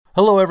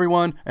Hello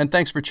everyone, and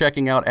thanks for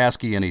checking out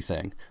ASCII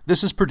Anything.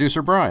 This is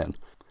producer Brian.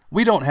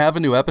 We don't have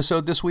a new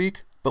episode this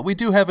week, but we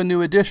do have a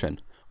new addition.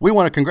 We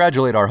want to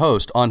congratulate our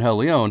host, Angel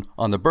Leon,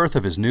 on the birth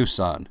of his new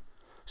son.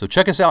 So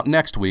check us out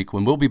next week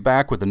when we'll be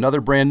back with another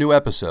brand new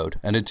episode,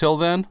 and until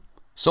then,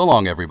 so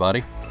long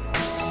everybody.